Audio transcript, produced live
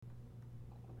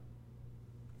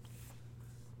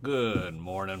Good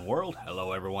morning, world.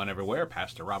 Hello, everyone, everywhere.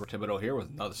 Pastor Robert Thibodeau here with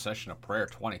another session of Prayer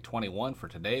 2021 for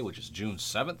today, which is June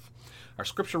 7th. Our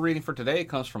scripture reading for today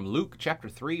comes from Luke chapter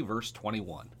 3, verse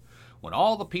 21. When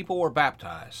all the people were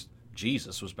baptized,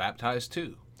 Jesus was baptized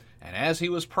too. And as he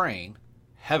was praying,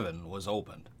 heaven was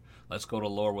opened. Let's go to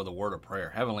the Lord with a word of prayer.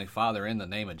 Heavenly Father, in the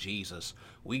name of Jesus,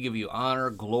 we give you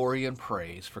honor, glory, and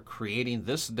praise for creating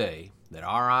this day that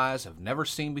our eyes have never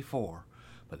seen before,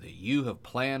 but that you have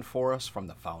planned for us from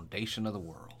the foundation of the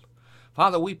world.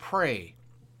 Father, we pray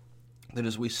that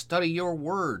as we study your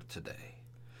word today,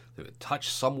 that it would touch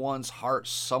someone's heart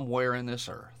somewhere in this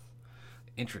earth,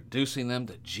 introducing them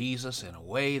to Jesus in a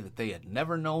way that they had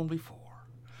never known before.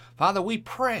 Father, we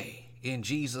pray in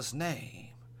Jesus' name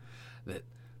that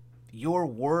your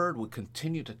word would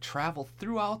continue to travel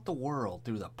throughout the world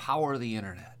through the power of the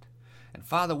internet. And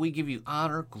Father, we give you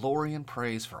honor, glory, and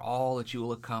praise for all that you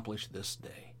will accomplish this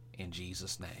day. In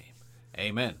Jesus' name,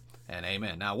 amen and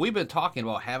amen. Now, we've been talking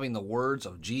about having the words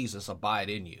of Jesus abide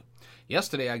in you.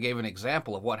 Yesterday, I gave an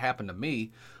example of what happened to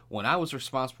me when I was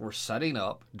responsible for setting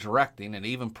up, directing, and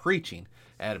even preaching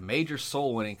at a major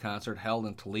soul-winning concert held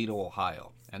in Toledo,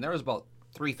 Ohio. And there was about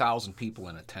 3,000 people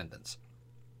in attendance.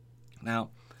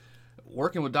 Now,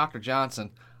 working with Dr.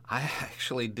 Johnson, I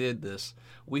actually did this.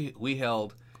 We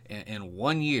held, in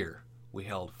 1 year, we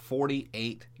held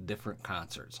 48 different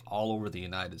concerts all over the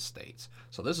United States.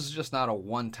 So this is just not a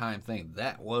one-time thing.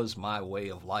 That was my way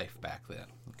of life back then,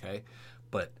 okay?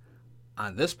 But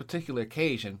on this particular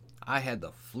occasion, I had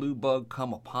the flu bug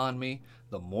come upon me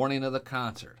the morning of the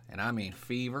concert. And I mean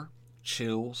fever,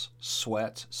 chills,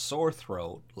 sweats, sore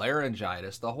throat,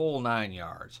 laryngitis, the whole 9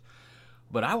 yards.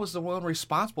 But I was the one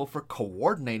responsible for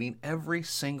coordinating every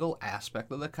single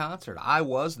aspect of the concert. I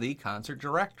was the concert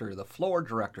director, the floor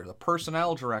director, the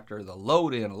personnel director, the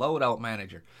load-in, load-out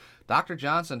manager. Dr.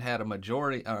 Johnson had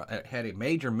a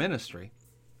major ministry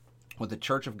with the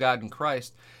Church of God in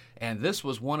Christ, and this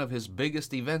was one of his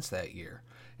biggest events that year.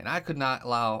 And I could not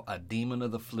allow a demon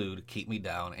of the flu to keep me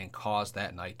down and cause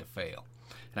that night to fail.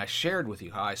 And I shared with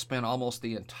you how I spent almost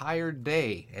the entire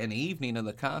day and evening of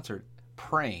the concert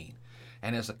praying.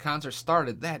 And as the concert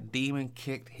started, that demon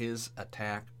kicked his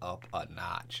attack up a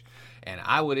notch. And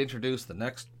I would introduce the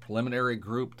next preliminary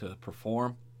group to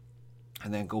perform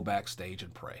and then go backstage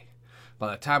and pray.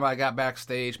 By the time I got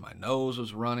backstage, my nose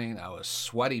was running. I was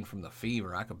sweating from the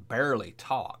fever. I could barely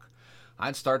talk.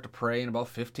 I'd start to pray, and about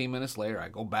 15 minutes later,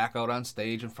 I'd go back out on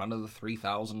stage in front of the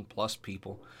 3,000 plus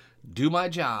people, do my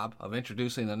job of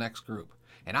introducing the next group.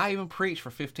 And I even preached for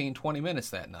 15, 20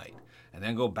 minutes that night. And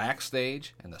then go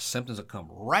backstage, and the symptoms would come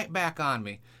right back on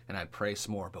me, and I'd pray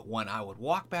some more. But when I would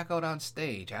walk back out on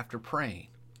stage after praying,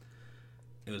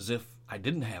 it was as if I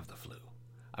didn't have the flu.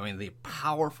 I mean, the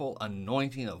powerful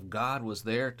anointing of God was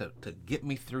there to get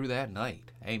me through that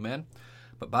night. Amen?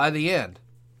 But by the end,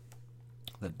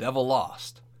 the devil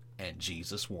lost, and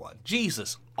Jesus won.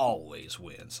 Jesus always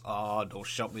wins. Oh, don't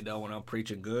shut me down when I'm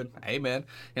preaching good. Amen.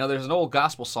 You know, there's an old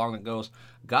gospel song that goes,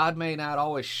 God may not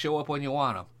always show up when you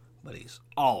want him, but he's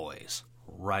always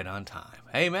right on time.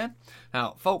 Amen?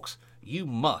 Now, folks, you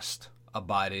must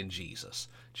abide in Jesus.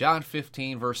 John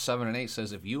 15, verse 7 and 8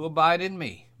 says, If you abide in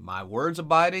me, my words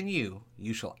abide in you,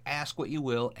 you shall ask what you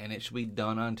will, and it shall be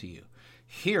done unto you.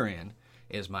 Herein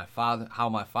is how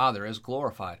my Father is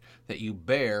glorified, that you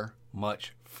bear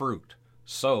much fruit.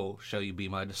 So shall you be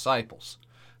my disciples.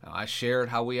 Now, I shared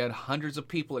how we had hundreds of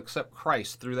people accept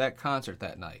Christ through that concert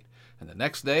that night. And the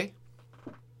next day,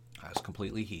 I was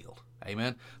completely healed.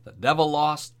 Amen. The devil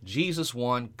lost, Jesus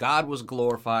won, God was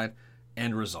glorified,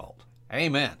 end result.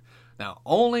 Amen. Now,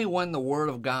 only when the Word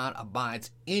of God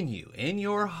abides in you, in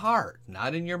your heart,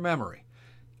 not in your memory,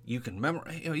 you can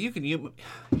memorize.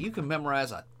 You can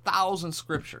memorize 1,000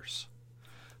 scriptures,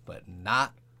 but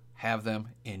not have them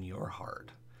in your heart.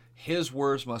 His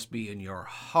words must be in your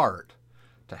heart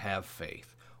to have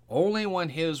faith. Only when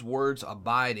his words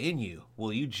abide in you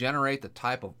will you generate the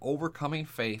type of overcoming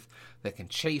faith that can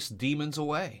chase demons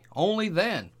away. Only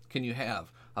then can you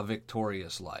have a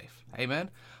victorious life. Amen?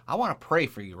 I want to pray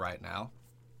for you right now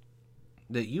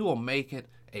that you will make it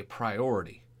a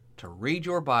priority to read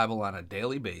your Bible on a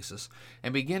daily basis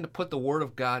and begin to put the Word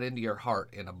of God into your heart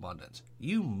in abundance.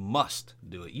 You must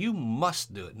do it. You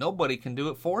must do it. Nobody can do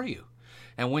it for you.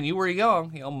 And when you were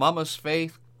young, Mama's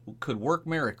faith could work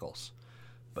miracles.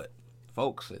 But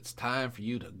folks, it's time for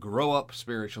you to grow up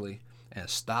spiritually and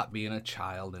stop being a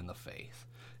child in the faith.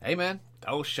 Amen.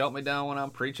 Don't shut me down when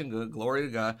I'm preaching good. Glory to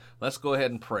God. Let's go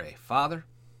ahead and pray. Father,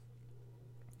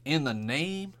 in the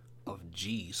name of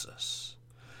Jesus,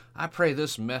 I pray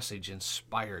this message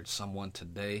inspired someone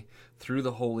today through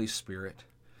the Holy Spirit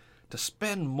to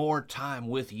spend more time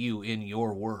with you in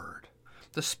your word,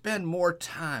 to spend more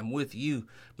time with you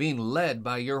being led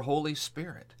by your Holy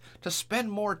Spirit, to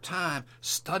spend more time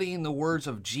studying the words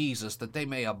of Jesus that they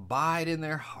may abide in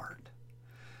their heart.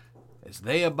 As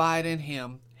they abide in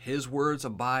him, his words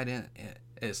abide in,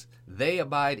 as they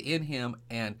abide in him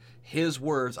and his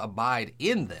words abide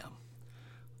in them.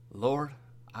 Lord,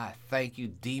 I thank you,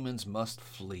 demons must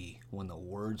flee when the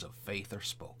words of faith are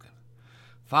spoken.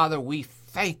 Father, we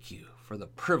thank you for the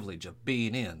privilege of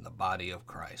being in the body of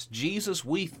Christ. Jesus,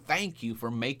 we thank you for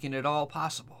making it all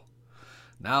possible.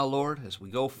 Now, Lord, as we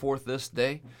go forth this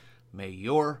day, may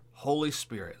your Holy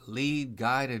Spirit lead,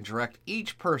 guide, and direct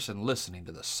each person listening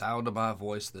to the sound of my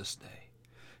voice this day.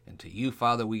 And to you,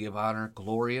 Father, we give honor,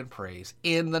 glory, and praise.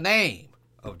 In the name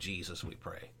of Jesus we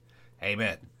pray.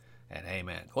 Amen and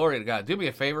amen. Glory to God. Do me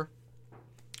a favor.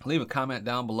 Leave a comment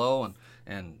down below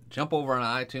and jump over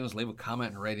on iTunes. Leave a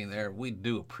comment and rating there. We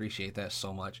do appreciate that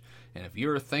so much. And if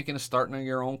you're thinking of starting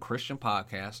your own Christian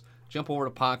podcast, jump over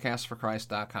to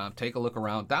podcastforchrist.com. Take a look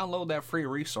around. Download that free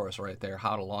resource right there,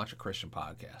 How to Launch a Christian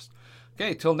Podcast.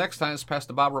 Okay, till next time, it's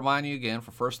Pastor Bob reminding you again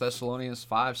for 1 Thessalonians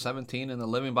 5:17 in the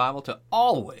Living Bible to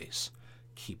always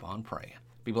keep on praying.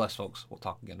 Be blessed, folks. We'll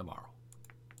talk again tomorrow.